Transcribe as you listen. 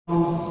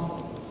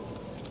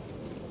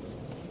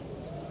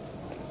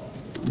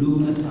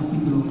Lucas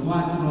capítulo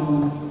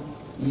 4,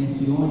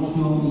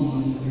 18 y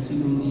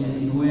versículo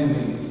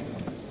 19.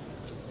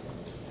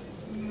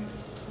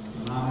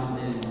 Palabras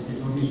del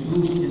Señor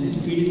Jesús: el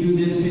Espíritu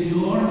del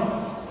Señor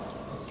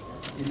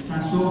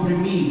está sobre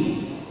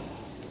mí,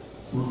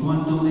 por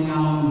cuanto me ha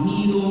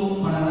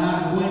ungido para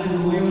dar buenas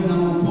nuevas a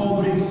los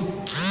pobres,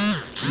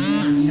 me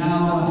ha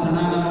enviado a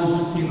sanar a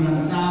los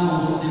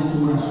quebrantados del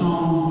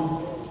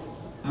corazón,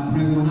 a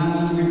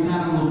pregonar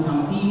libertad a los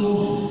cautivos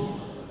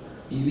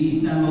y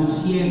vista a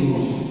los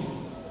ciegos,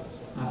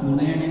 a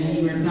poner en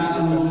libertad a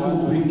los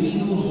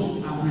oprimidos,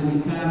 a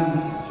predicar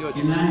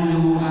el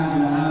año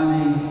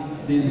agradable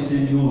del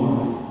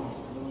Señor.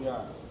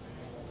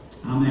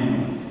 Amén.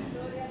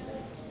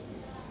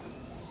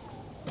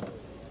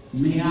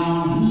 Me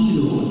ha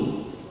ungido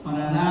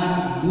para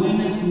dar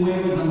buenas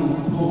nuevas a los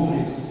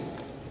pobres,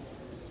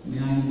 me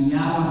ha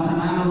enviado a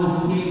sanar a los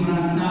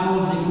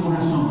quebrantados de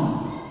corazón,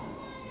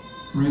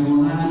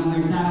 pregonar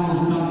libertad a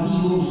los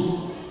cautivos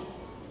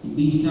y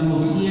vista a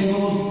los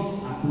ciegos,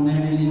 a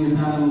poner en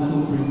libertad a los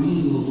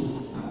oprimidos,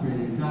 a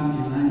predicar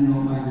el año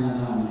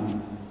agradable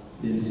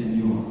del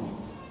Señor.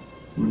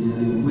 Gloria a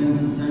Dios. Pueden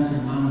sentarse,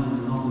 hermanos, en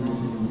el nombre del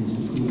Señor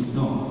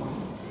Jesucristo.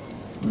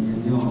 Gloria a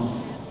Dios.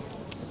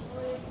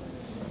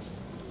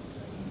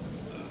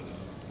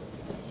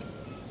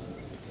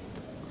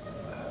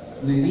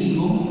 Le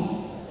digo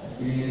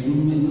que es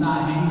un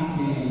mensaje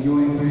que yo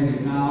he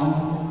predicado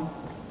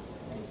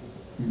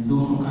en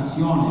dos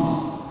ocasiones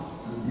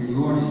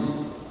anteriores,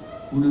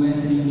 una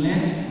vez en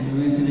inglés,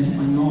 una vez en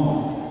español,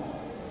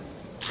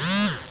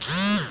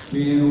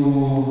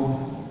 pero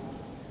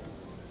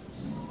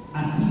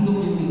ha sido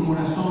en mi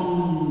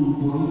corazón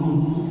por unos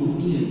muchos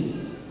días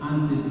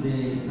antes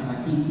de estar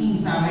aquí, sin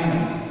saber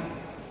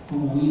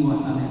cómo iba a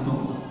salir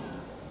todo.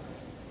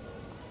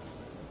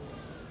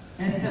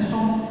 Estas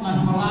son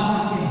las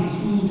palabras que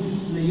Jesús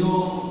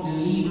leyó del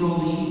libro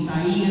de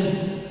Isaías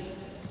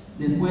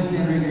después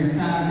de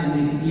regresar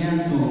del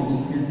desierto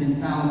y ser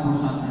tentado por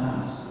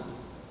Satanás.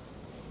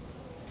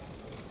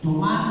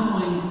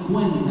 Tomando en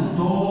cuenta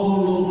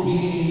todo lo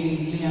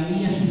que le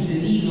había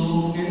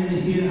sucedido, es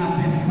decir,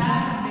 a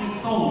pesar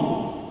de todo,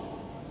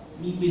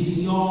 mi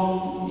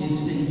misión es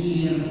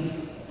seguir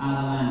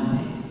adelante.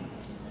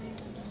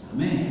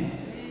 Amén.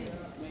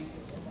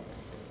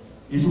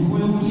 Eso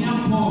fue un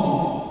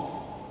tiempo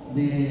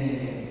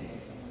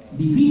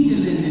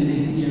difícil en el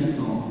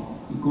desierto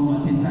y con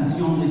la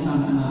tentación de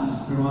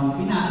Satanás, pero al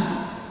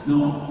final,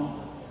 no,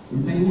 yo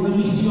tengo una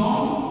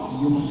misión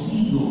y yo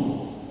sigo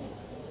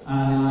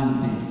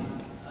adelante.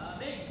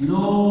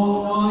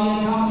 No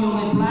había cambio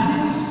de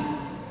planes,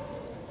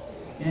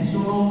 eso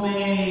no me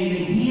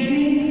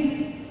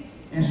detiene,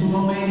 eso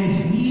no me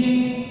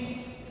desvíe,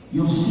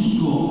 yo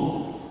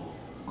sigo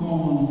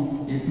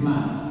con el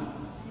plan.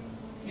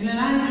 En el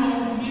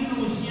año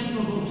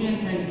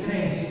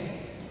 1983,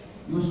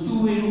 yo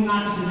estuve en un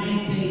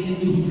accidente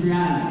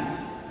industrial.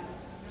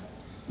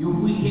 Yo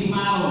fui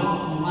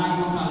quemado con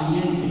agua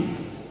caliente.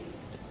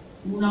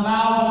 Una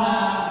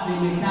válvula de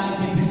metal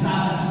que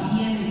pesaba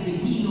cientos de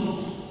kilos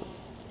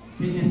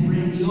se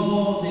desprendió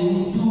de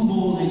un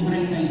tubo de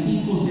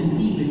 35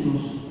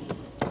 centímetros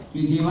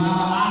que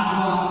llevaba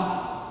agua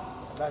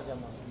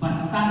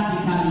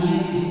bastante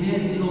caliente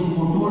desde los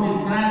motores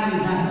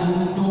grandes hasta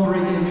una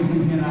torre de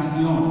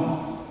refrigeración.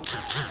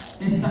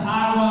 Esta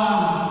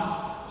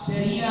agua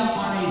sería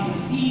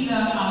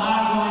parecida al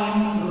agua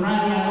en un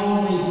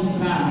radiador de su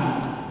carro,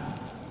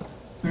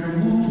 pero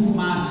mucho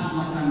más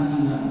la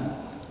cantidad.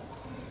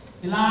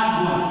 El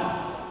agua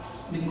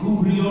me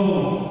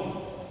cubrió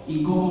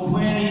y, como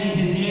puede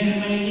entender,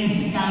 me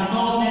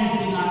escaldó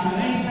desde la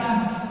cabeza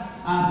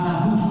hasta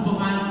justo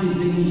antes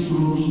de mis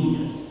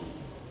rodillas.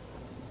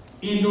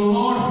 El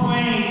dolor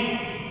fue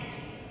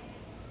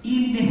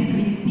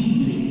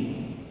indescriptible.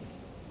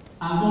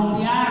 Al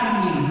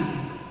golpearme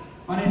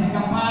para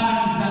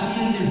escapar y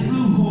salir del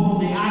flujo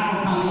de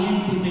agua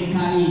caliente, me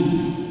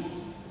caí.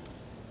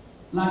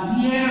 La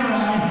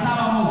tierra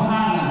estaba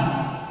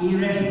mojada y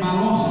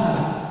resbalosa,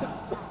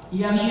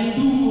 y había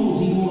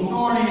tubos y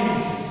motores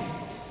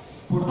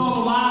por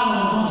todo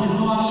lado, entonces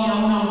no había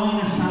una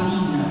buena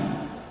salida.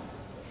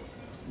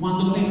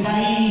 Cuando me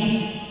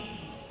caí,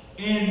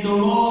 el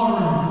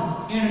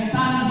dolor era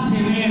tan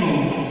severo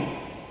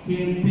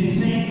que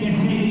pensé que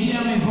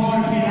sería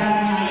mejor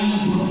quedarme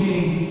ahí,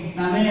 porque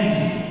tal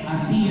vez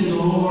así el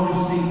dolor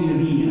se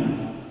iría.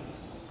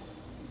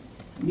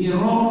 Mi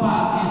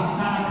ropa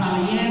estaba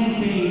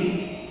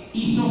caliente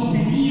y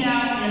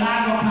sostenía el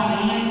agua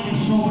caliente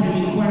sobre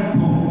mi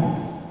cuerpo,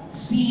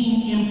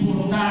 sin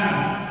importar.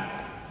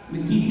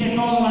 Me quité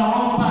toda la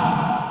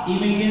ropa y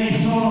me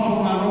quedé solo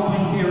con la ropa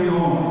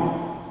interior.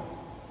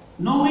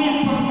 No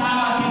me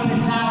importaba que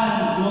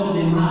pesaban los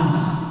demás,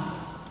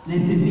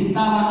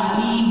 necesitaba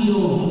alivio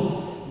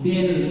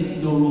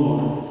del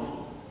dolor.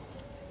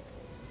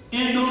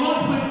 El dolor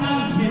fue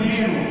tan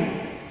severo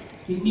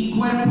que mi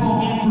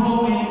cuerpo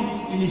entró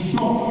en el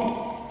shock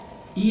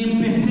y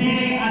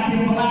empecé a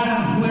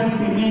temblar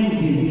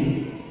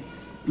fuertemente.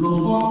 Los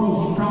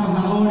otros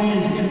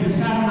trabajadores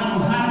empezaron a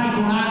mojarme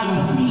con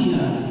agua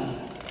fría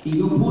y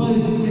yo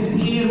pude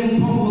sentir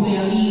un poco de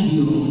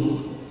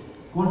alivio.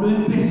 Cuando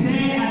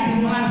empecé a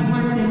temblar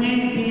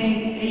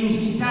fuertemente, ellos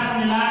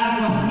quitaron el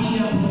agua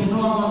fría porque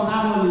no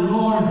aguantaba el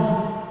olor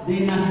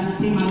de las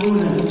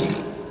quemaduras.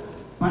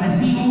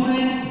 Parecía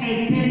una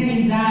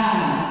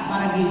eternidad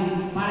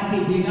para que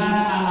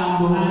llegara a la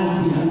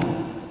ambulancia.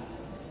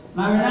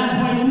 La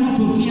verdad fue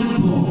mucho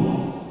tiempo.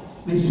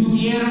 Me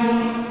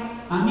subieron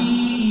a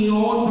mí y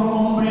otro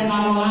hombre en la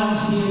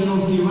ambulancia y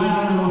nos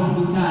llevaron al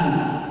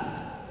hospital.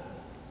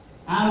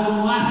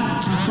 Algo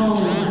más pasó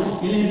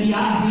en el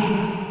viaje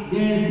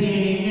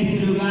desde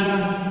ese lugar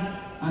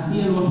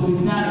hacia el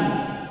hospital.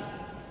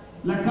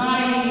 La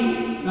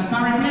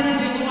carretera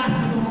llegó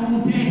hasta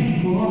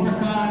Comonte por otra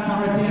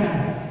carretera.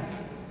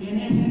 En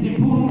este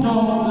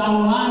punto la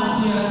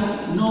ambulancia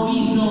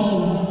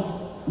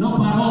no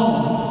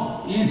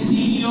paró. Él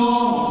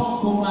siguió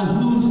con las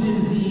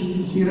luces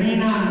y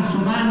sirena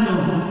sonando.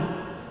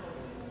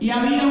 Y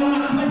había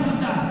una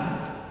cuesta.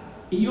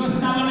 Y yo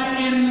estaba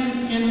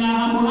en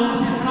la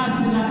ambulancia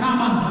atrás de la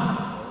cama,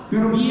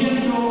 pero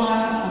viendo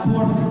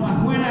por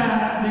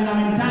afuera de la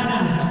ventana.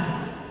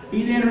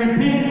 Y de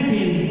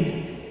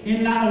repente,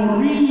 en la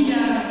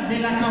orilla de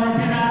la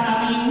carretera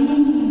había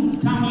un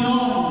camión,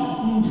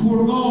 un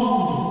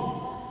furgón,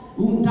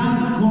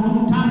 con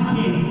un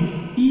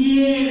tanque, y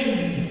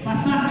él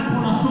pasando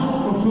por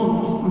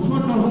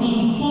nosotros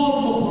y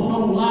polvo por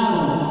todos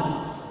lados.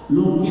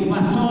 Lo que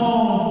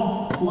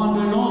pasó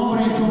cuando el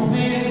hombre, el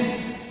chofer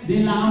de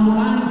la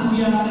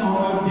ambulancia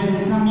o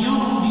del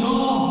camión,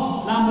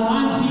 vio la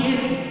ambulancia,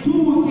 él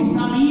tuvo que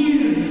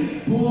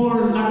salir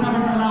por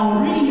la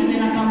orilla de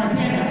la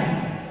carretera.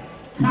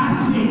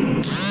 Casi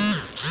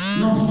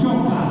nos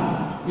choca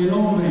el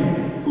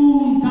hombre.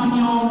 Un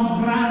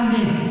camión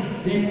grande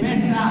de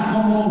pesa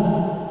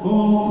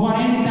como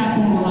 40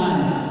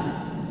 toneladas.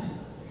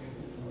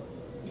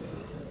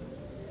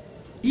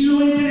 Y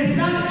lo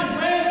interesante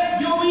fue,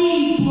 yo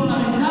vi por la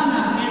ventana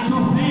el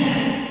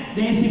chofer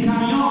de ese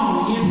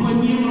camión y él fue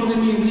miembro de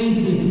mi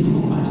iglesia.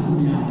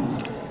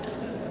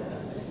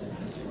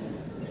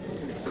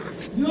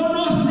 Yo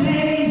no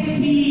sé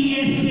si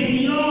es que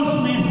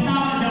Dios me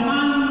estaba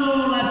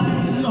llamando la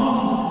atención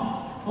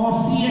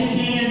o si es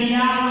que el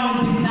diablo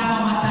intentaba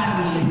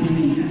matarme ese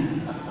día.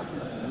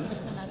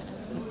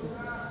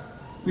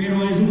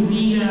 Pero es un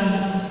día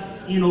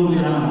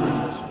inolvidable.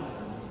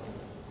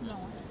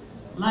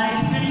 La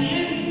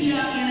experiencia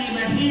en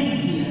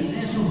emergencias,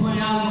 eso fue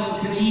algo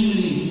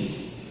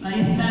increíble. La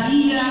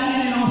estadía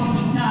en el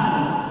hospital,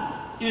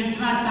 el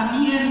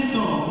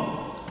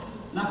tratamiento,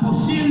 la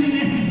posible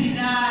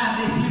necesidad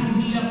de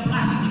cirugía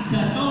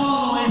plástica,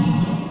 todo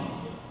esto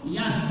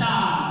ya está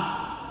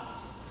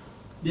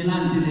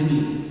delante de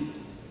mí.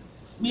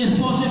 Mi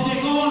esposa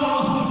llegó al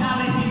hospital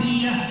ese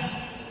día,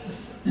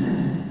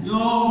 yo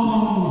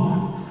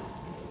con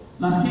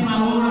las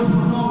quemaduras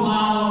por todos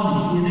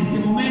lados, y en este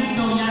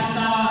momento ya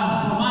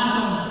estaba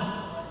formando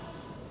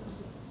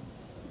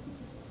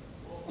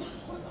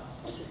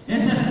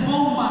esas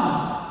bombas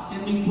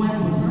en mi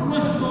cuerpo, pero no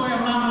estoy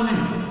hablando de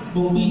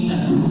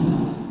bombitas,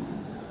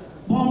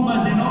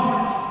 bombas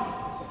enormes,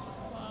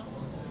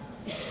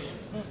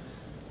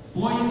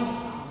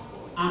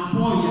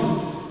 ampollas,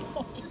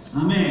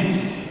 amén,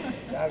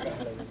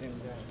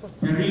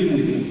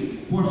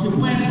 terrible. Por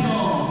supuesto,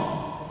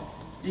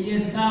 ella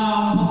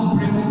estaba un poco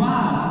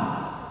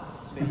preocupada,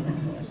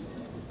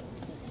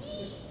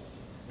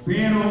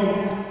 pero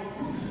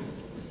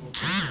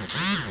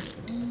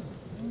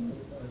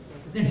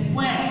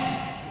después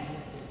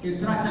el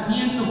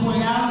tratamiento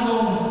fue algo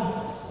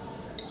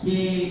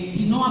que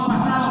si no ha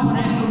pasado por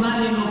esto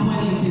nadie lo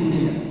puede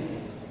entender.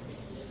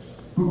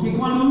 Porque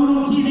cuando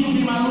uno tiene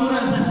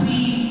quemaduras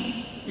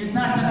así, el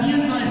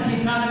tratamiento es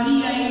que cada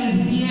día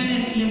ellos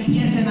vienen y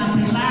empiezan a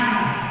pelar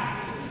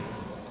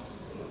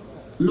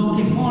lo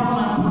que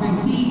forma por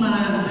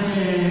encima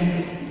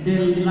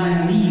de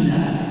la herida.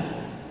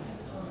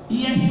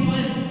 Y eso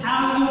es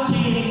algo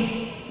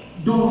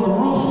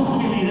doloroso,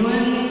 que me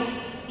duele,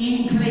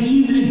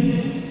 increíble.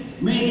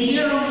 Me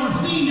dieron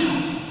morfina,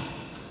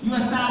 yo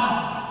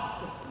estaba.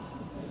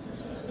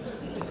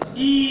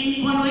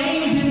 Y cuando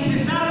ellos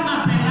empezaron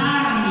a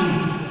pelarme,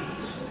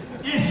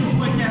 eso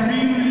fue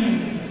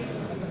terrible.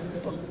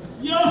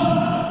 Yo,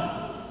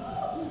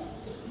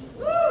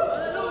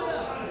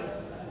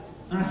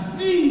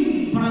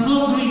 así, para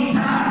no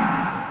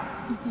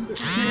gritar,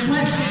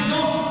 después de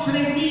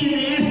 2-3 días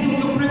de esto,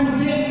 yo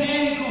pregunté al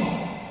médico,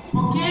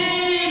 ¿por qué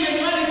me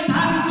duelen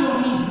tanto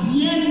mis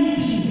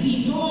dientes y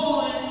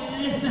todo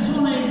en esta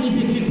zona? Y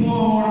dice que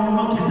por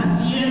lo que está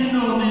haciendo,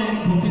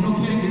 porque no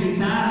quiere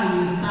gritar y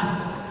está.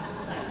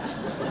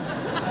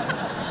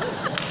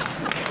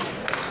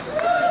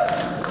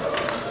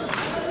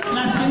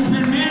 Las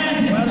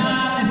enfermeras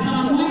están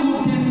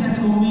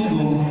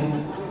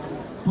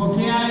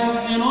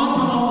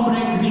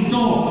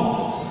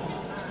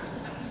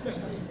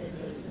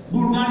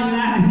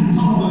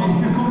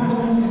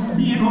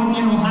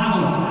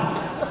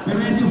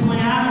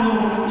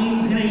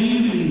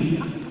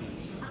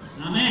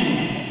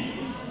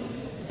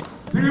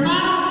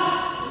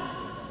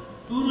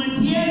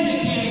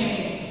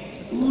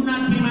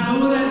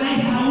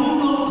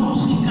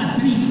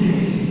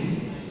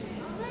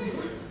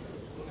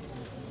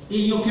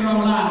quiero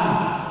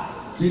hablar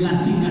de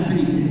las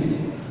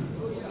cicatrices.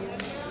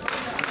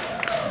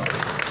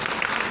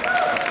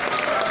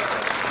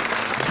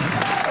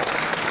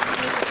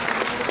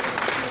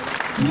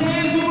 ¿Qué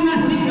es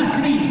una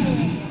cicatriz?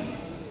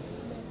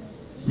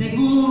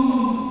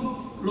 Según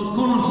los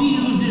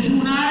conocidos, es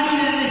un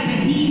área de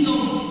tejido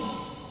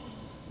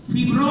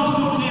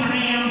fibroso que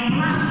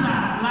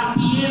reemplaza la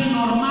piel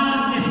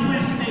normal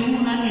después de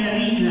una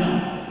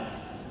herida.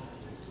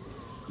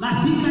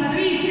 Las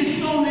cicatrices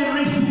son el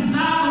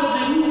resultado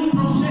de un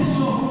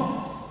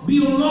proceso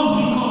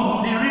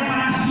biológico de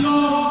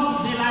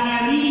reparación de la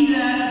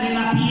herida de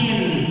la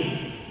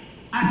piel,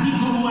 así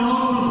como en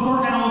otros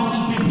órganos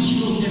y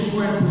tejidos del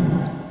cuerpo.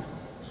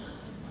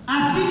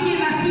 Así que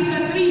las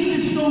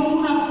cicatrices son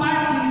una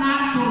parte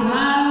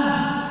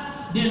natural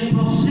del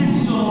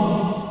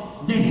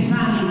proceso de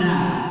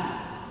sanidad.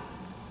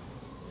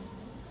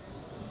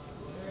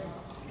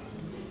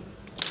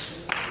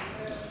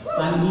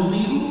 ¿Están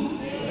conmigo?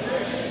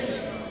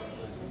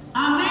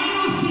 A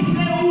menos que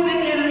sea una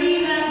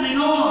herida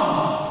menor,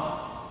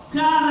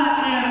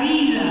 cada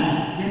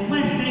herida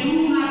después de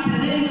un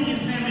accidente,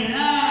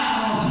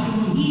 enfermedad o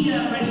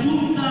cirugía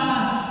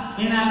resulta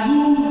en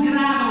algún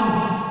grado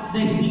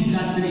de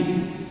cicatriz.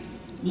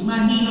 Me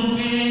imagino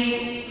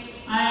que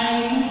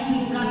hay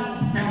muchos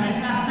casos, tal vez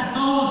hasta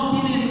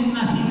todos tienen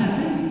una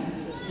cicatriz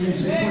en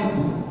su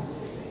cuerpo.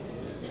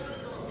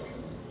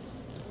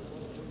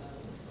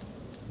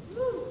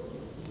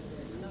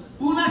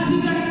 Una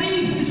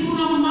cicatriz es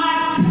una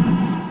marca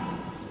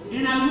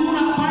en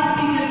alguna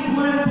parte del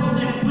cuerpo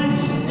después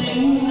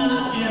de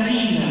una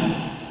herida.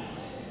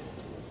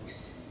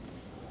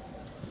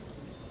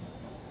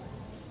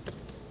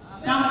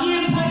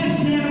 También puede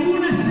ser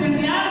una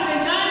señal de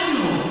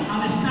daño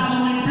al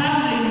estado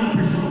mental de una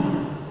persona,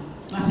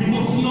 las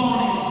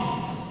emociones,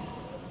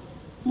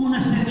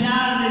 una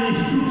señal de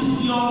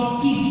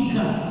destrucción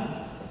física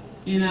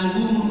en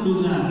algún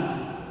lugar.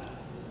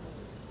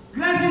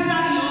 Gracias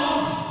a Dios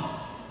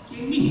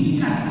que mis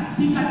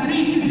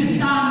cicatrices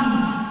están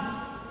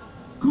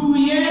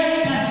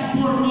cubiertas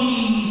por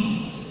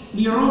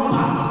mi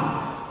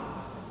ropa.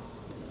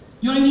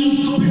 Yo he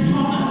visto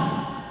personas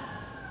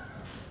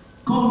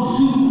con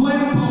su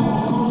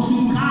cuerpo, con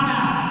su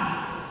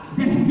cara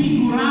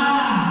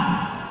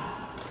desfigurada,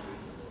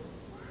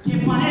 que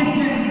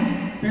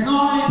parecen,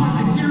 perdón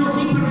por decirlo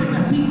así, pero es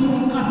así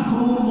como casi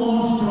como un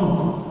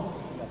monstruo.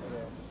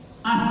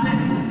 Hasta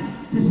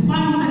se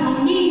espantan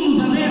los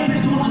niños a ver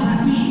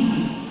personas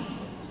así,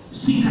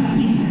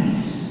 cicatrices.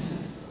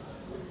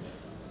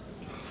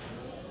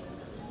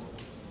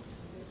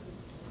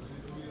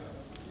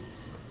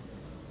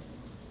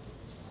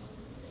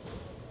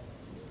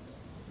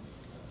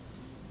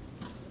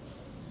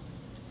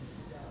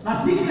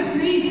 Las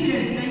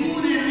cicatrices de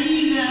una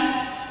herida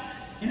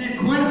en el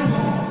cuerpo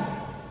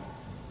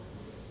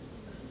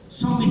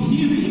son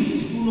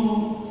visibles,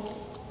 uno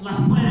las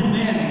puede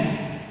ver.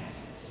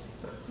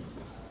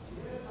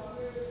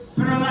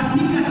 Pero las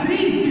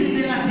cicatrices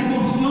de las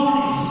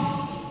emociones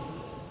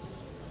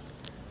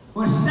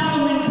o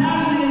estado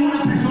mental de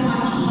una persona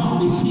no son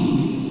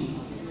visibles.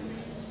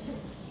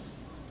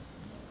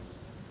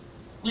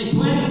 Le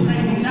pueden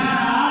preguntar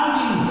a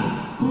alguien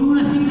con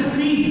una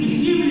cicatriz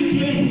visible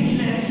qué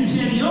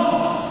sucedió,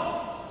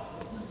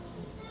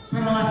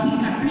 pero las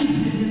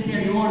cicatrices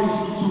interiores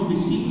no son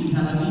visibles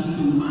a la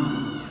vista humana.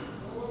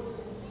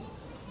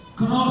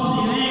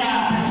 Conoce y ve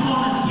a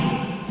personas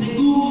que,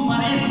 según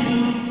parece,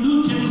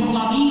 luchan con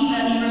la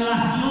vida y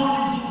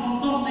relaciones y un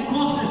montón de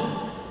cosas,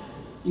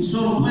 y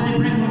solo puede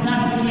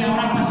preguntarse qué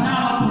habrá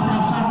pasado por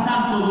causar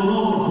tanto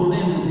dolor o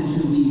problemas en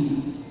su vida.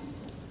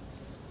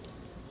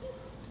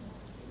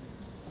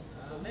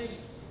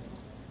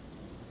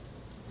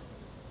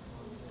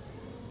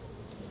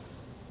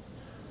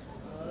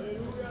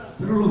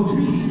 Pero lo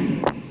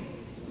triste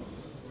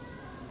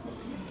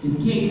es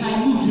que hay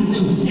muchos de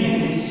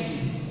ustedes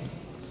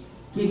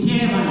que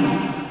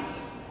llevan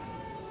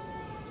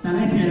tal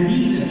vez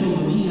heridas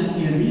todavía,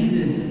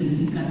 heridas y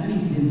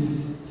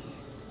cicatrices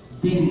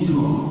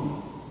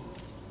dentro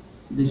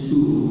de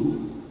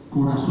su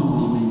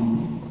corazón y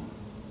mente.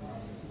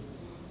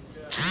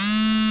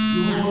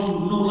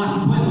 Yo no las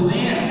puedo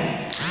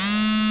ver,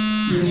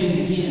 se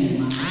ven bien,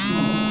 hermano.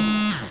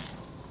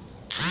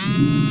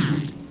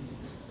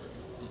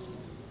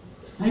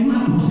 Hay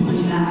una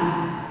posibilidad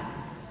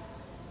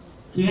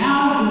que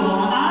algo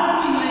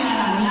a alguien le ha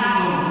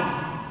dañado,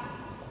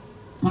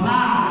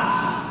 palabras,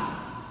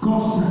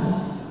 cosas,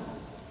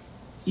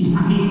 y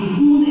hay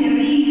una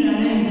herida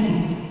dentro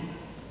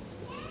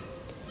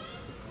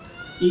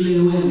y le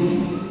duele.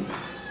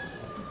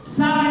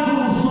 Sabe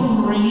cómo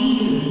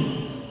sonreír,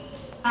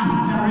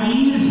 hasta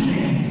reírse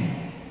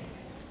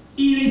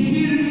y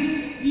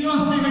decir: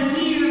 Dios te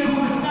bendiga,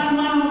 ¿cómo está,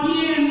 hermano?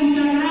 Bien,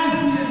 muchas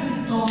gracias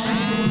y todo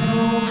eso,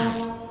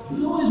 pero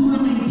no es una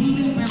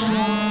mentira, pero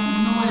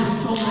no es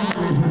todo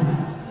verdad.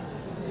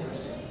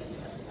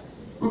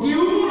 Porque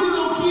uno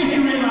no quiere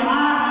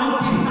revelar lo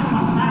que está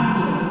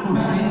pasando por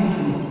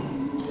adentro,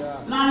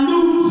 la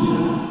lucha.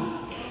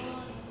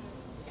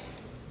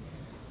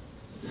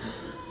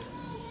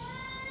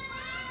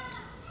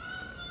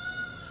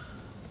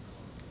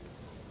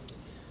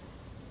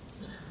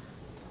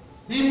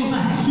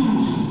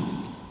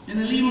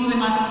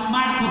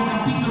 Marcos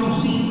capítulo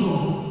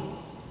 5,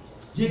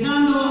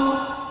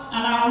 llegando a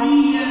la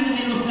orilla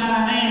de los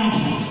Gadarenos.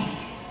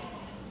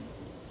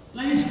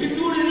 La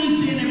Escritura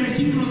dice en el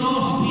versículo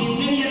 2 que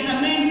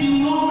inmediatamente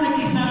un hombre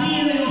que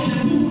salía de los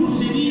sepulcros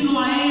se vino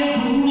a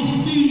él con un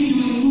espíritu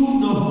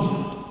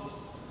inmundo.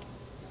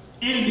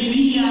 Él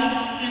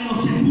vivía en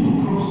los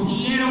sepulcros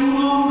y era un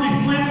hombre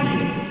fuerte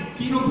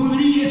que no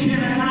podría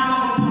ser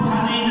atado por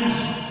cadenas.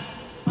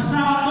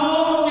 Pasaba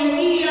todo el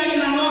día y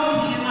la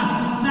noche en las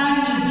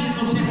montañas y en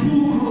los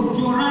sepulcros,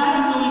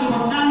 llorando y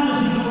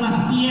cortándose con las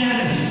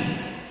piedras.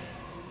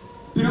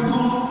 Pero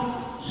con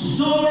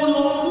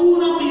solo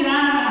una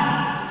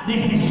mirada de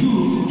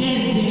Jesús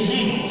desde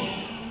lejos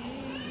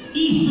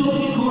hizo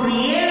que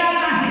corrieran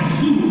a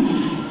Jesús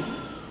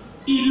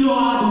y lo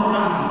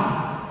adoraran.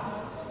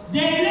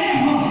 De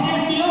lejos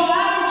él vio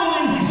algo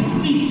en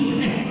Jesucristo,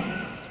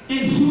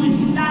 en su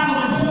estado,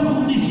 en su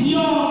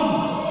condición.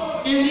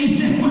 Él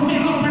dice,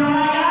 bueno, pero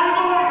hay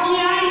algo aquí,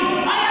 hay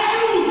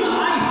ayuda,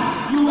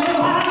 yo veo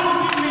algo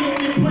que me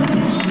puede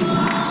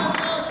ayudar.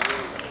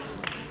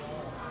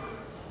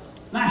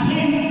 La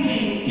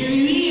gente que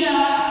vivía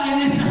en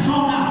esa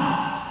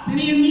zona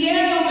tenía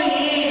miedo de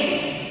él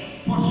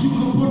por su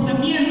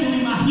comportamiento. Me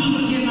imagino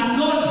que en la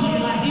noche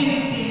la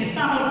gente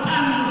estaba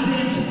volcándose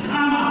en su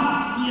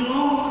cama y el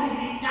hombre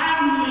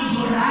gritando y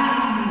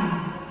llorando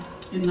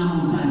en la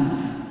montaña.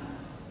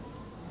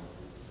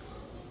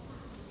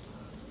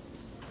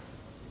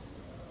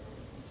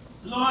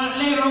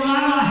 Le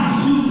rogaron a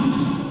Jesús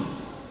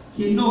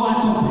que no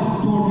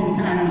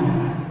atormentara.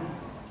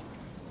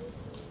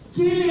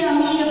 ¿Qué le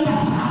había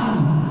pasado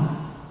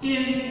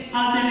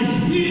al del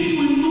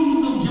espíritu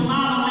inmundo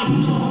llamado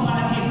Legión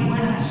para que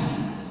fuera así?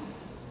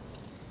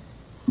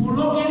 Por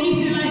lo que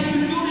dice la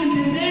Escritura,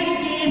 entendemos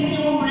que este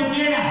hombre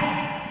era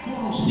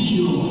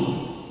conocido.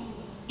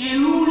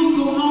 El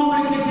único nombre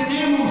que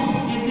tenemos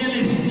es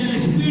del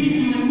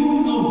espíritu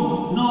inmundo,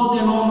 no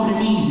del hombre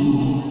mismo.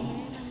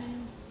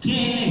 ¿Qué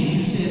le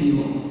sucedió?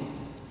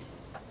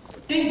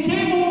 ¿En qué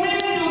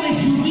momento de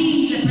su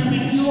vida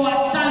permitió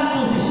a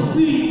tantos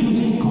espíritus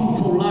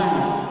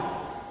incontrolables?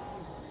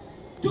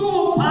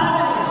 ¿Tuvo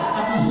padres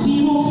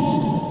abusivos?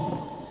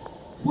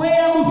 ¿Fue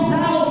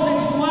abusado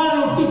sexual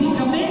o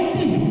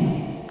físicamente?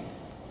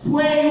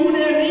 ¿Fue una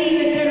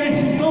herida que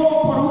resultó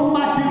por un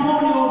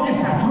matrimonio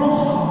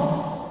desastroso?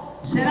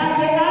 ¿Será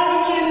que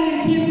alguien en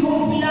quien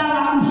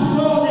confiaba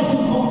abusó de su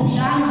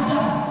confianza?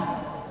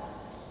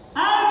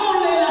 Algo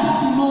le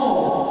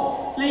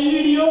lastimó, le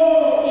hirió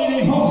y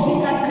dejó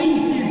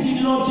cicatrices y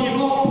lo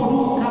llevó por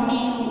un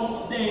camino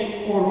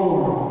de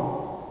horror.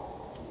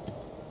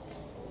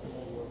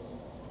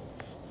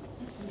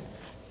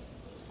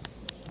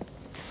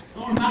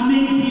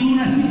 Normalmente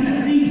una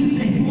cicatriz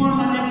se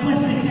forma después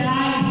de que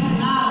haya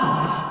sanado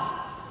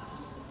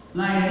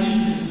la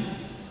herida.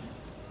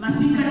 Las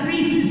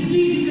cicatrices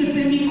físicas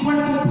de mi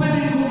cuerpo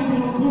pueden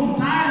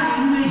contar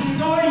una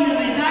historia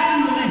de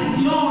daño,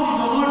 lesión y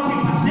dolor que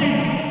pasé,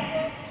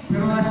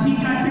 pero las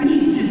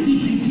cicatrices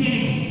dicen que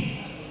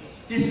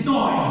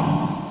estoy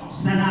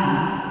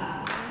sanado.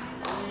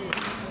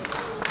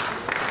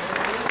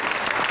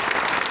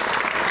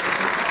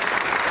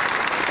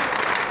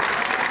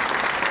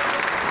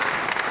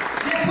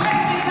 Después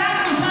de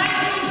tantos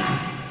años,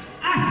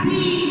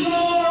 así yo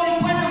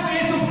recuerdo que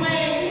eso fue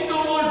un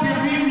dolor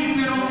terrible,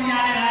 pero en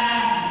realidad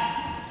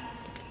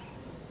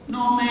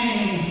no me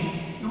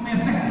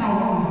afecta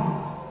ahora.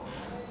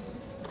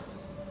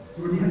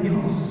 Gloria a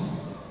Dios.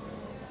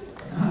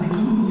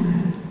 Aleluya.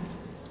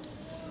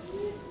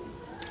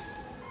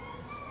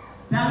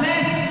 Tal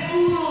vez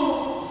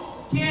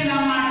uno queda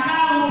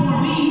marcado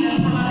por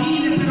la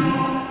vida, pero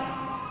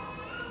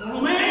por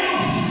lo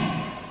menos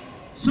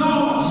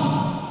somos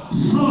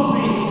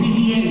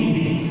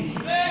sobrevivientes.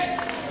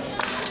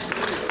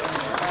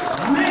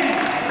 Amén.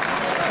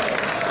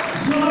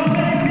 Solo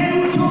puede ser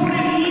un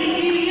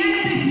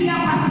sobreviviente si ha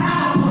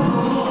pasado por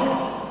dolor.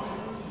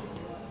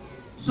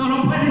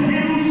 Solo puede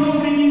ser un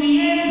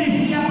sobreviviente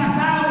si ha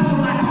pasado por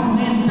la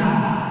tormenta.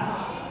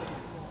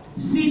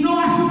 Si no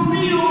ha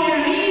sufrido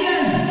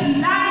heridas,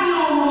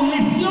 daño,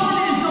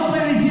 lesiones, no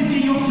puede decir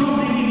que yo soy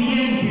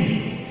sobreviviente.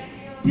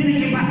 Tiene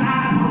que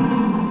pasar por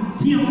un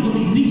tiempo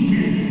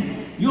difícil.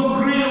 Yo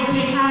creo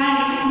que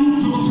hay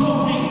muchos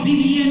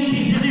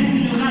sobrevivientes en este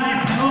lugar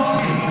esta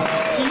noche.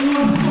 Y no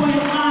estoy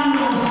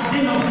hablando de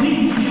lo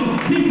físico,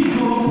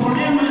 los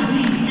problemas y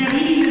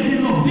heridas en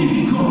lo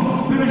físico,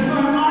 pero estoy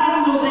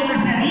hablando de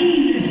las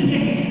heridas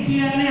que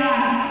le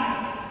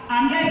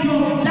han hecho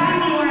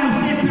daño a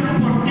usted, pero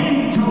por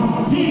dentro.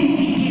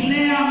 Gente que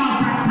le ha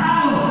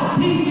maltratado,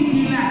 gente que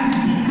le ha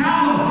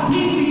criticado,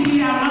 gente que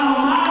le ha hablado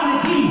mal de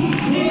ti,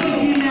 gente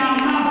que le ha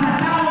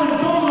maltratado en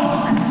todos los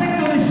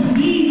aspectos de su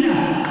vida,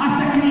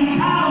 hasta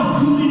criticado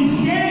su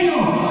ministerio,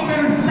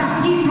 pero está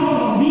aquí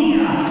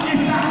todavía,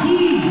 está aquí.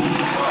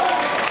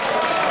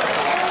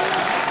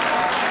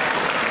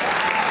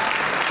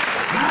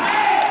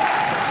 Amén.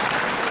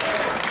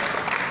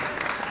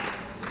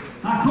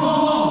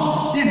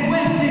 Jacobo,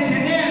 después de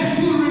tener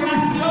su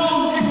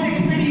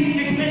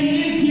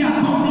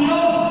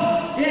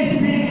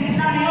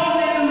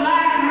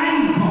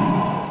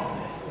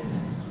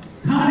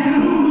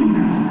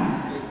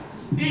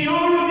Y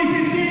uno dice,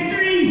 qué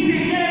triste,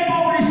 qué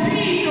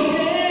pobrecito,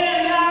 que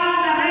él ya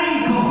anda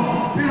rico.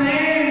 Pero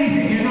él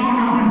dice que no,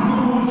 es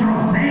como un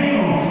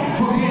trofeo,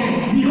 porque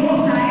Dios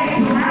ha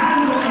hecho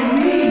algo en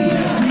mí.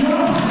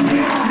 Dios me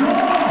habló.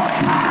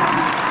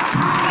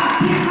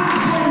 ¿Quién más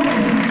puede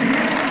decir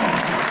esto?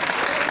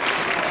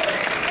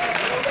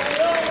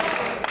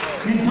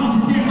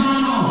 Entonces,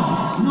 hermano,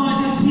 no es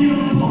el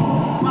tiempo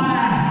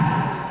para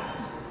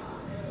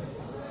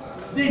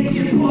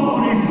decir,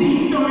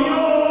 pobrecito, yo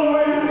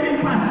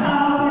he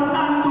pasado por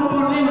tanto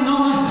problema. No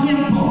es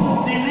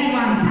tiempo de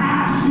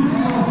levantar sus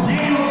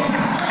trofeos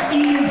y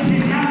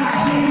enseñar a la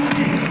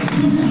gente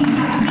sus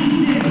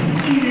cicatrices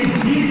y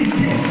decir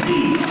que sí,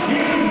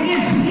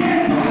 es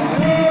cierto,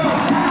 he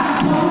pasado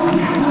por un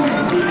tiempo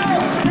difícil,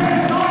 pero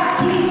estoy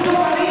aquí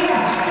todavía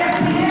de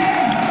pie,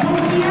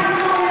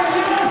 confiando en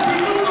Dios que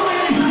nunca me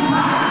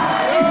desampara.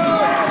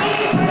 Estoy aquí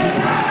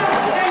predicando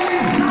el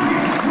mensaje,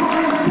 no me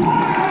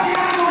importa lo que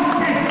haga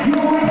usted, yo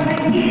voy a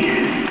seguir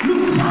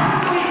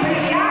luchando y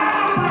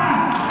peleando para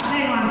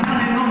levantar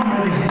el nombre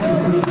de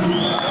Jesucristo.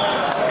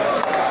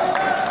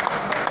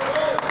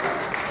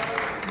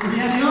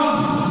 Gloria a Dios.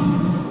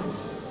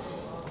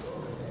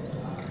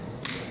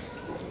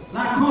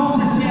 Las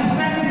cosas que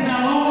afecten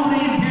al hombre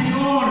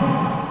interior,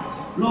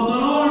 los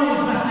dolores,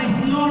 las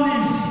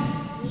lesiones,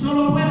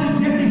 solo pueden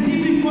ser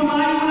visibles cuando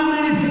hay una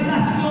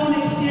manifestación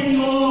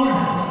exterior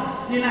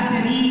de las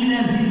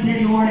heridas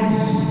interiores.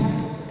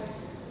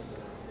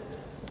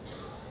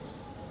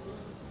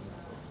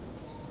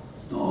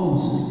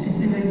 Todos ustedes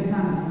se ven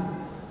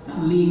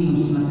tan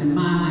lindos, las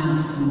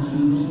hermanas con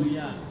sus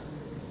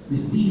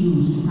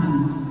vestidos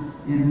tan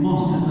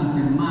hermosas, las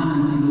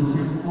hermanas y los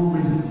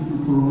hombres,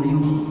 por lo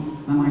menos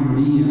la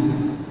mayoría de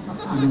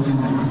los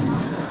hombres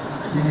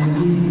se ven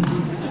bien.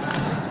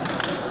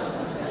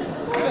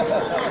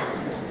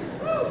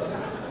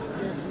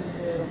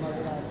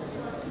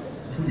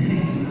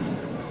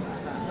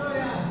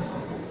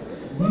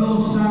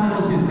 Dios sana a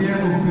los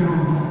enfermos, pero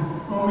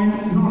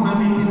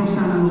normalmente no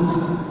sana a los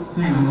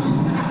feos.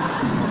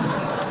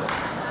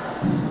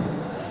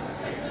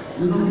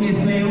 Uno que es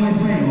feo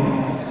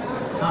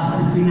hasta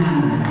el final.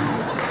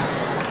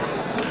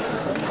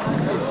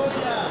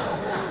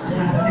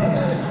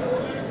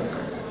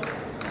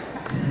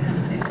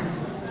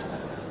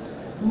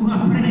 Uno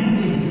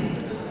aprende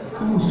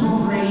cómo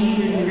sonreír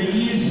y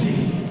reírse.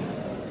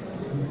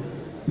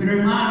 Pero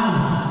hermano,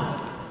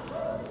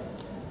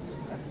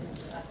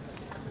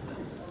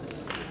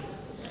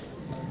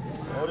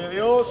 gloria a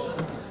Dios.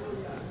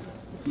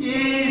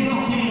 ¿qué es lo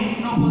que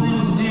no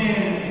podemos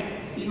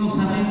ver y no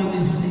sabemos de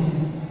usted?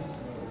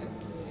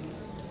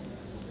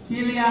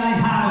 ¿Qué le ha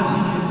dejado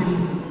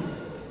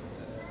cicatrices?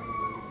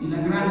 Y la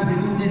gran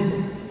pregunta es,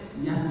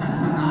 ¿ya está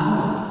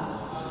sanado?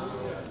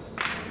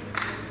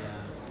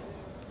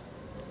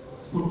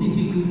 Por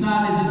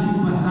dificultades en su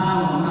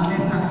pasado, tal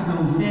vez hasta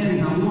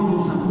ustedes,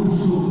 algunos,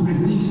 abuso,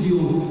 prejuicio,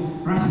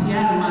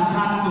 racial,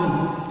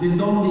 maltrato, de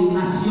donde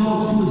nació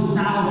su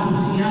estado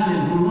social,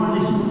 el color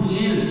de su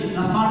piel,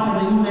 la falta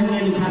de una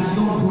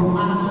educación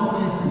formal,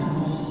 todas estas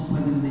cosas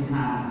pueden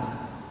dejar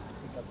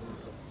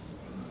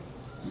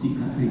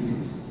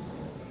cicatrices.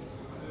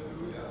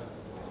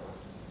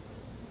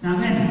 Tal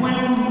vez fue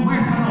un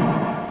huérfano,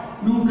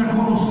 nunca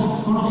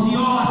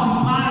conoció a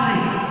su padre,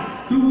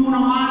 tuvo una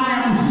madre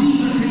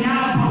abusiva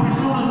criada por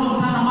personas no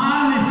tan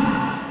amables,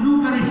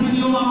 nunca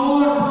recibió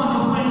amor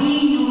cuando fue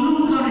niño,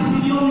 nunca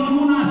recibió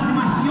ninguna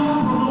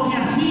afirmación por lo que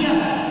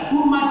hacía,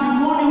 un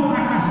matrimonio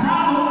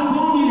fracasado, un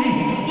cónyuge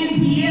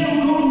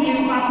infiel, un cónyuge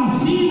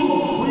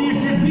abusivo, podía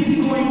ser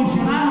físico o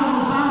emocional a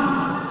los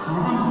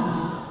ambos,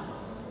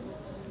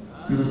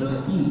 pero hasta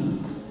aquí.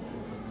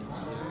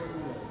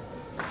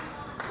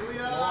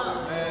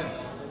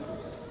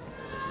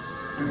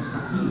 Pero está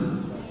aquí.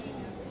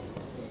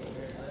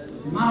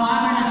 Hermano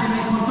Ángel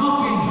me contó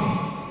que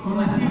con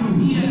la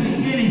cirugía que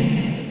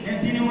tiene, él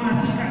tiene una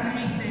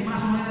cicatriz de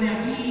más o menos de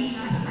aquí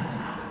hasta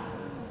acá.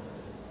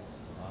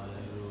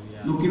 Aleluya.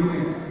 No quiero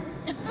ver.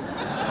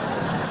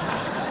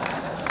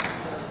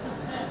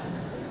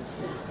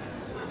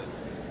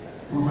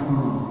 Por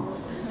favor.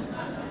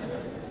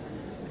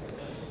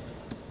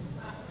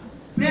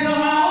 Pero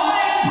ahora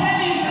él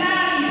puede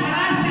entrar y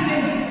pararse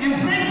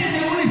enfrente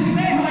de un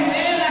espejo y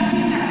ver la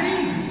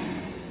cicatriz.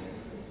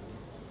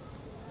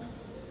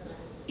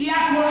 Y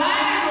acordar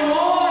el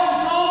dolor,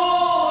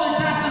 todo el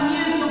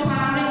tratamiento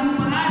para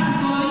recuperarse.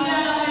 Todavía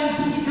él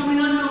sigue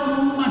caminando con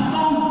un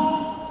bastón.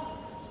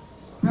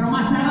 Pero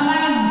más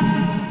adelante,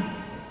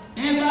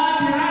 él va a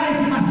tirar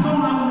ese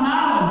bastón a un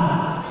lado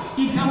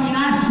y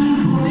caminar sin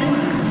problemas.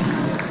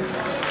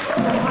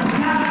 Por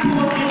pasar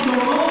por el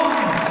dolor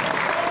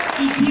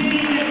y tiene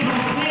el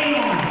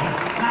trofeo,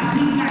 la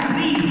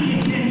cicatriz que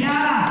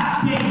señala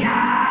que ya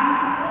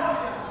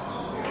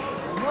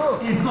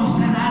estoy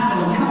sanado,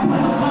 ya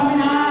puedo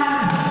caminar.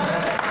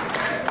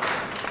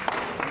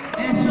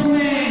 Eso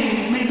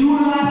me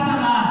dura hasta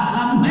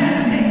la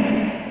muerte.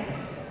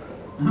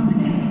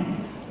 Amén.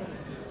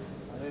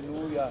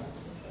 Aleluya.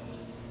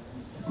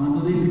 Cuando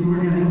dice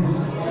gloria a Dios.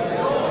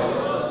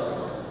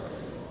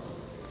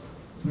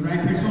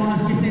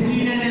 personas que se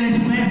miran en el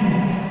espejo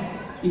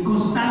y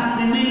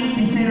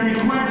constantemente se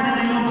recuerdan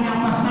de lo que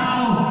ha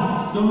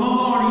pasado,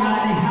 dolor y ha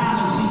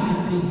dejado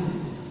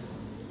cicatrices.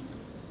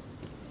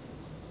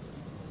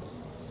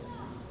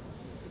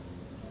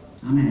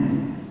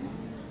 Amén.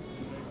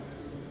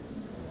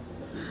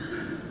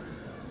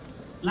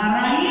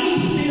 La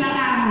raíz de la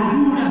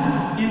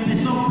amargura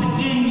empezó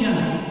pequeña,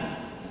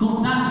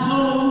 con tan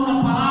solo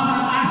una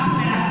palabra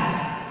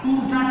áspera,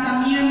 un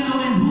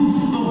tratamiento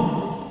injusto.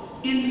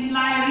 En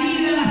la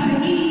herida la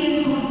semilla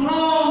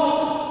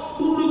encontró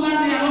un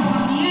lugar de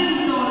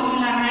alojamiento y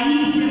la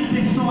raíz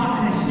empezó a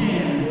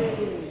crecer.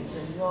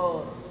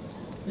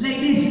 Le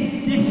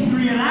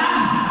destruirá,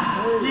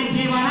 le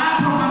llevará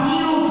por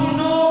camino que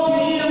no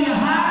quería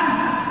viajar,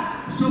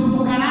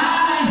 sofocará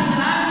la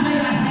esperanza y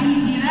la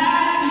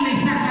felicidad y le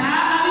sacará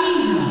la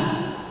vida,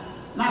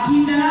 la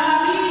quitará la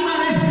mínima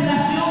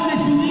respiración de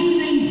su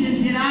vida y se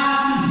sentirá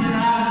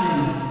miserable.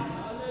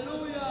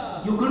 ¡Aleluya!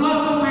 Yo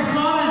conozco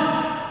personas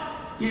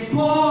que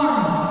por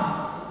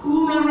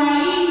una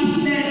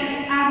raíz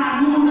de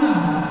amargura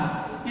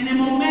en el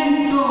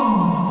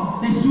momento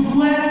de su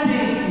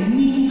muerte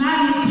ni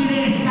nadie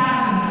quiere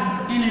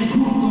estar en el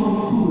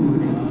culto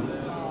fúnebre.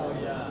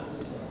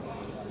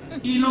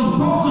 Y los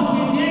pocos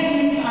que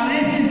lleguen a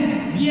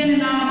veces vienen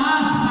nada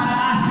más para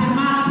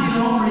afirmar que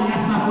el hombre ya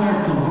está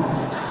muerto.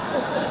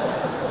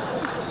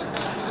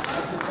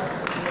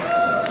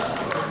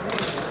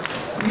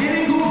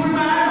 Quieren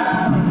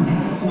confirmar,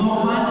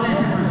 no mata a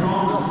esa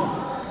persona.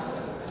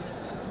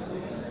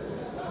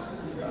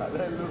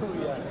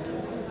 Aleluya.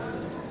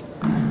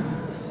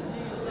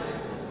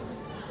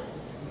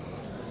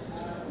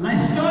 La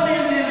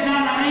historia del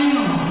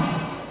Gadareno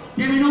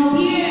terminó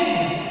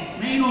bien,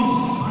 menos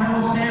para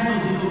los cerdos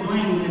y los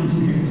dueños de los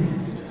cerdos.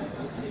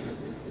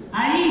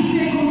 Ahí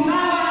se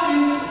encontraba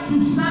en su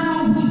sano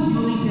juicio,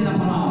 dice la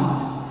palabra.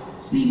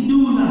 Sin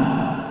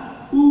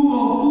duda,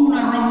 hubo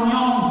una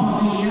reunión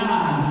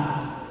familiar.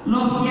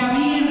 Los que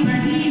habían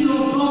perdido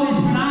toda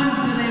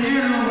esperanza de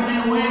verlo de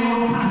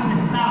nuevo casi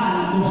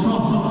estaban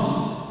gozosos.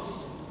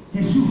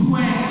 Jesús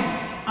fue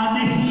al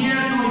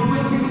desierto y fue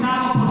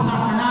tentado por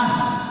Satanás.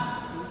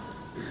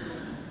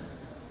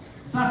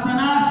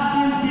 Satanás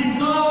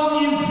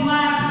intentó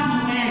inflar su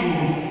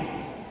ego.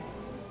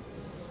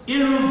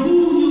 El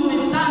orgullo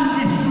es tan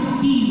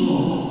destructivo.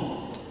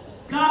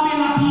 Cambia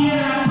la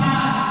piedra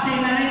para te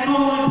daré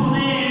todo el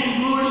poder y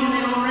gloria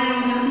de los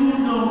reinos del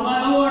mundo.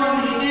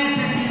 Adórame,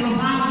 échate y los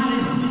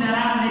ángeles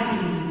cuidarán de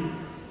ti.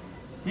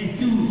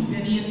 Jesús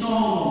tenía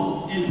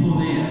todo el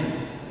poder.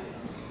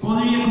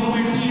 Podría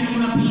convertir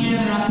una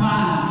piedra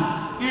pan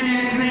en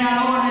el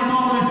creador de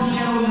todo el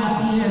cielo y la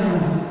tierra.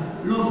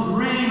 Los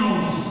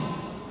reinos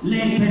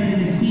le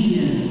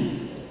pertenecían.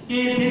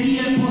 Él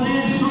tenía el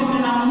poder sobre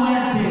la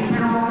muerte,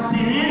 pero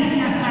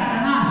cederse a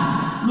Satanás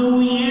lo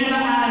hubiera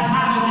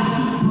alejado de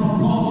su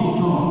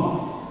propósito.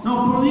 No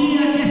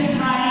podía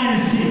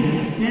distraerse,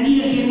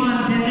 tenía que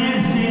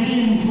mantenerse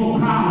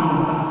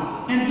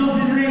enfocado.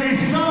 Entonces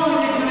regresó y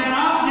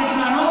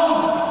declaró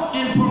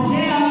el por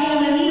qué había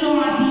venido a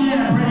la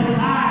tierra a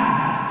predicar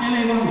el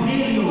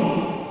evangelio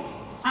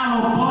a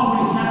los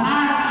pobres,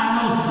 sanar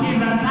a los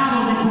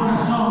quebrantados de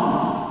corazón,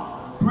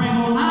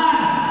 pregonar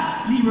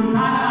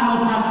libertad a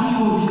los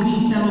cautivos y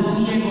vista a los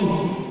ciegos,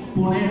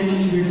 poner en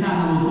libertad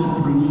a los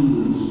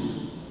oprimidos.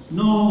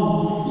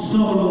 No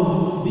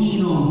solo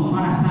vino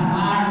para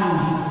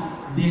salvarnos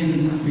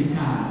del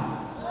pecado,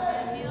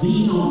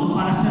 vino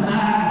para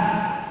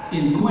sanar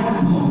el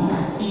cuerpo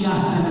y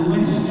hasta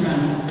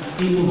nuestras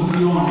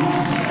emociones.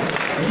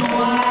 No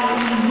hay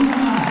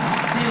ninguna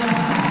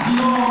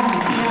devastación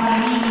que ha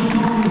venido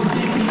sobre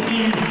usted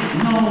que Él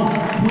no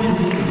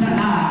puede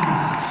sanar.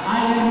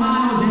 Hay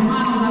hermanos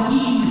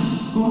aquí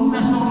con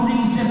una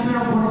sonrisa, pero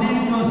por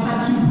dentro están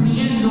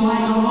sufriendo,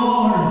 hay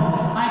dolor,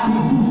 hay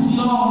confusión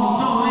y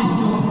todo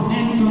esto por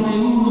dentro de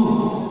uno.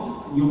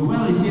 Yo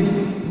puedo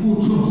decir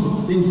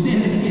muchos de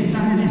ustedes que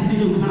están en este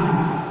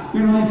lugar,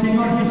 pero el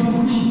Señor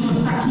Jesucristo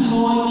está aquí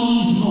hoy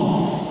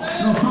mismo.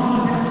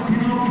 Nosotros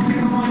tenemos que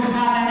ser como el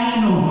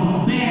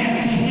Gadareno,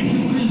 ver que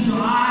Jesucristo,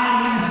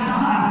 ahí está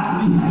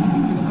mi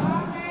ayuda.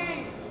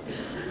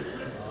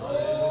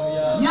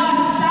 Ya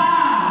está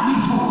mi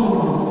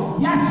socorro,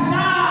 ya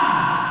está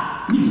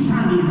mi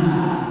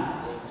sanidad.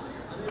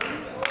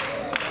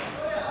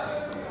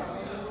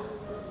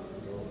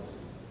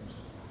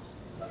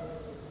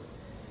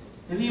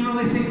 El libro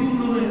de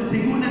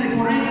Segunda de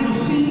Corintios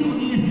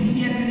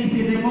 5:17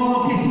 dice: de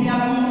modo que si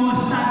alguno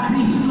está en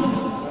Cristo,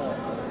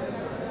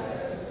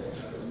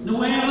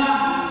 nueva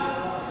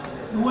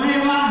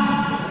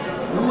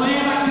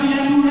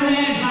criatura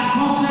es. Las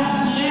cosas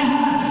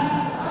viejas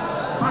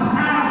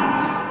pasaron,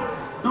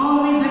 no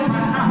dice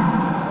pasaron,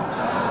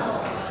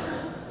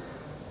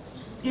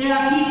 y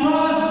aquí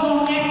todas son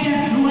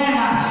hechas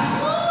nuevas.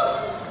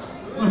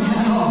 Gloria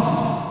a Dios.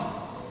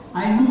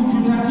 Hay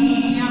muchos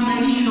aquí que han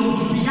venido,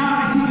 que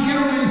ya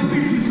recibieron el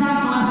Espíritu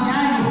Santo hace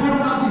años, fueron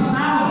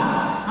bautizados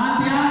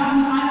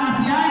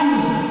hace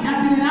años,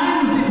 ya tienen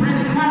años de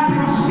predicar,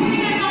 pero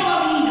siguen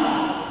todavía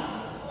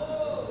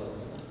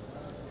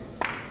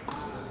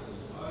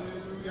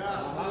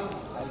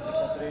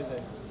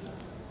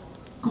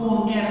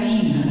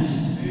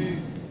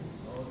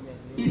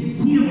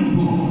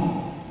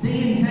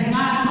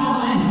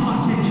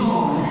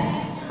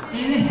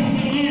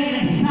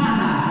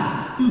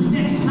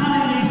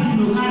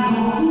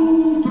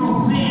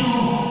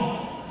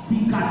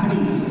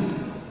cicatriz,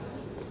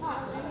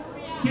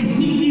 que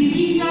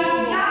significa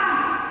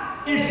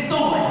ya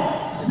estoy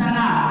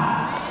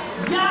sanado,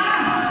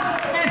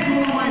 ya eso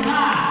no me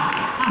va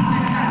a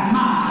afectar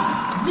más,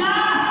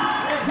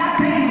 ya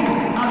tengo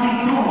la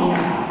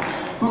victoria,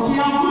 porque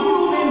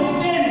algunos de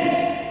ustedes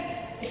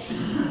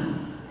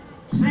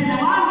se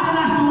levantan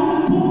hasta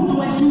un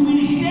punto en su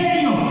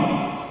ministerio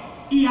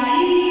y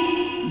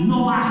ahí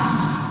no más.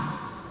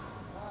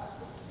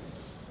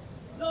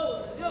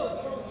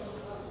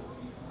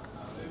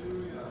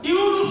 Y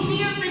uno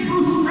siente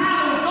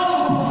frustrado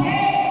todo. ¿Por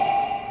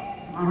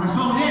qué? La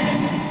razón es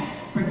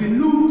porque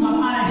nunca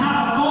ha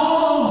dejado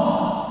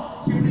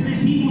todo. Siempre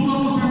decimos a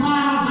los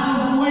hermanos, a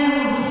los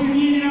nuevos, los que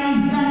vienen a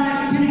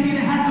visitar, que tienen que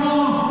dejar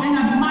todo en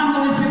las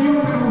manos del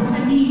Señor, pero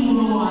usted mismo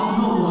no lo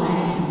ha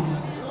hecho.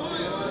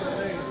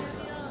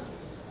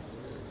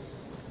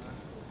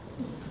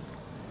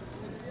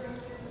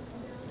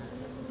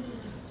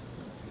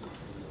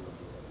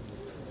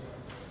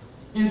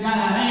 El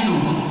Gadareno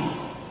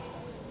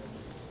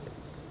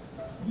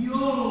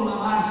vio la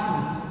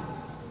barca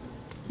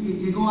que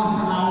llegó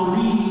hasta la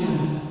orilla.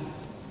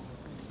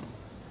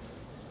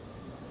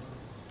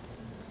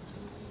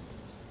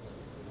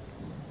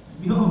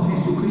 Vio a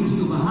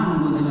Jesucristo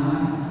bajando de la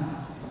barca.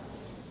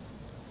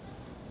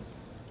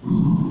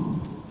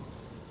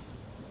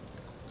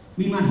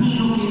 Me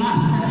imagino que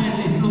hasta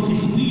ver los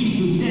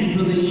espíritus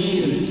dentro de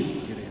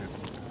él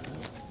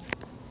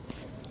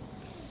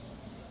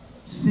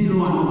se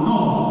lo anotó.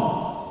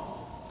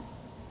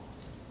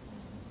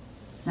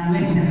 Tal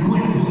vez el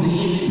cuerpo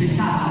de él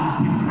empezaba a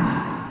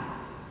temblar.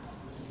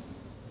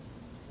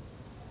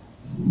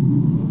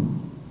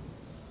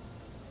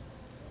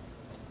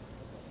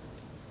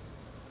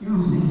 Yo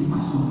no sé qué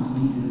pasó en la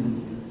vida de él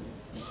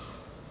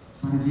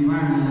para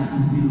llevarle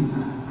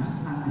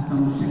hasta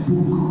los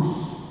sepulcros.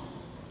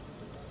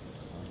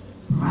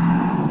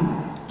 Algo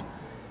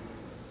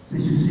se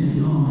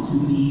sucedió en su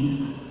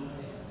vida.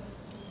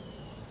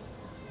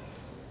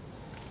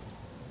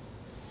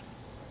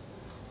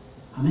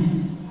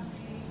 Amén.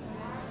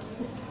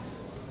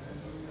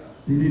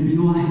 Le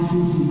envió a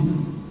Jesús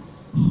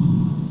y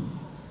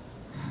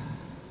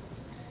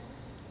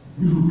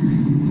nunca he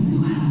sentido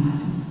algo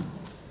así.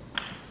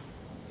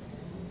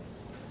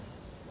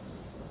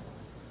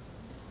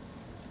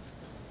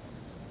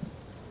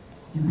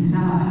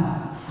 Empezaba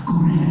a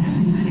correr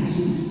hacia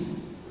Jesús.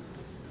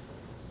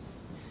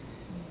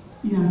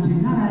 Y al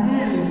llegar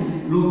a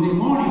él, los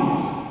demonios,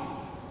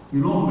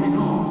 el hombre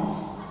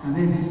no, tal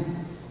vez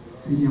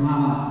se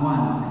llamaba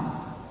Juan.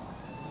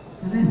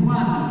 Tal vez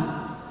Juan.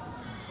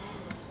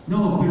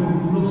 No, pero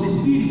los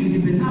espíritus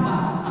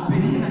empezaban a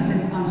pedir al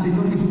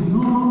Señor Jesús,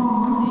 no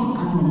nos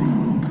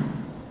atormenten.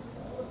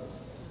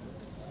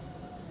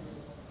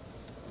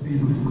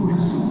 Pero el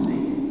corazón de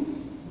él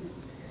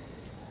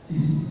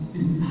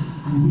está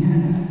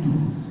abierto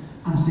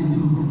al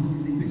Señor.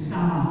 Él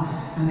empezaba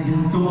a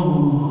dejar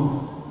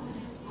todo.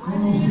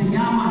 ¿Cómo se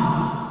llama?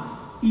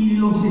 Y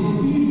los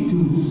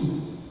espíritus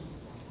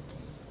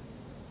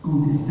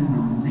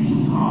contestaron,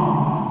 Señor,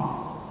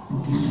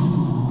 porque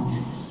somos muchos.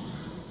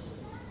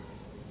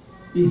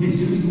 Y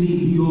Jesús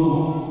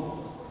limpió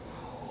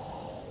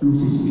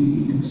los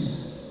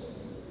espíritus.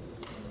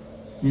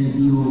 Él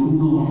vio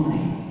un hombre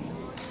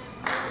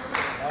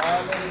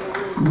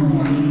con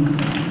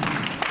heridas,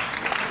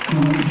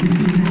 con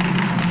necesidad,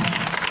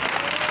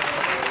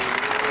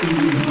 y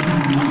le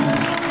sanó.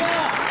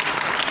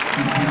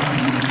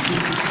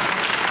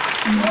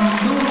 Y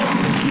mandó los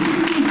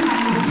espíritus a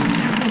los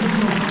siervos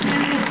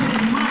de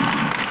más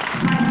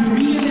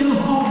sabiduría de los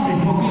hombres,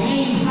 porque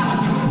ellos saben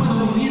que no puedo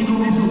vivir con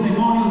esos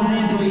demonios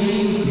adentro y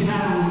ellos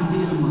quedaron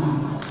diciendo más.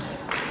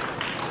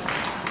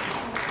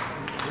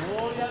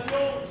 Gloria a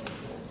Dios.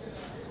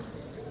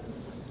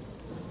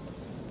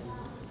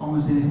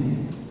 Póngase de pie.